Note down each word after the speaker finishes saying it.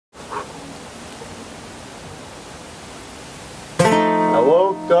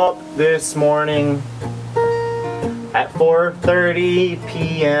up this morning at 4:30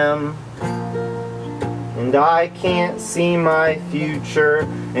 p.m. and I can't see my future,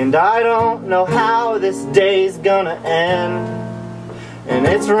 and I don't know how this day's gonna end. And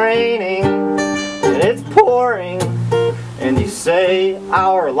it's raining and it's pouring, and you say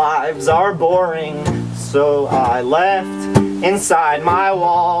our lives are boring. So I left inside my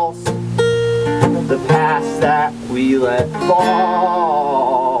walls the past that we let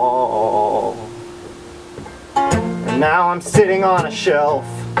fall. And now I'm sitting on a shelf,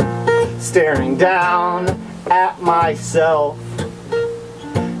 staring down at myself.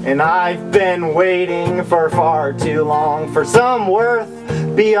 And I've been waiting for far too long for some worth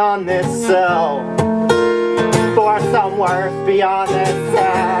beyond this cell. For some worth beyond this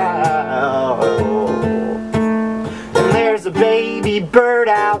cell. And there's a baby bird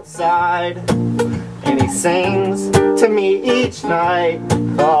outside, and he sings to me each night.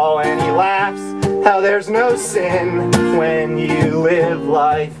 Oh, and he laughs how there's no sin when you live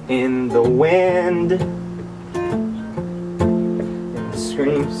life in the wind. And he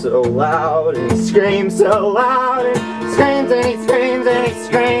screams so loud, and he screams so loud, and he screams and he screams and he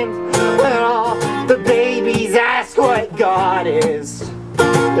screams. When all the babies ask what God is,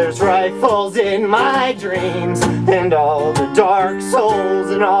 there's rifles in my dreams, and all the dark souls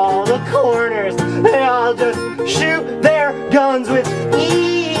in all the corners, they all just shoot their guns with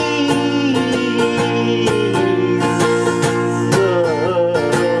ease.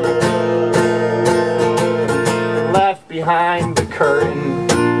 Left behind the curtain,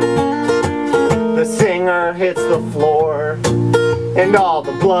 the singer hits the floor, and all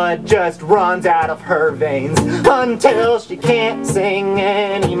the blood just runs out of her veins until she can't sing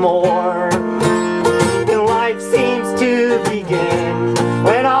anymore. And life seems to begin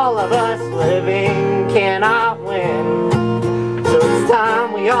when all of us living cannot win. So it's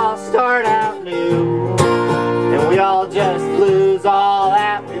time we all start out new, and we all just lose.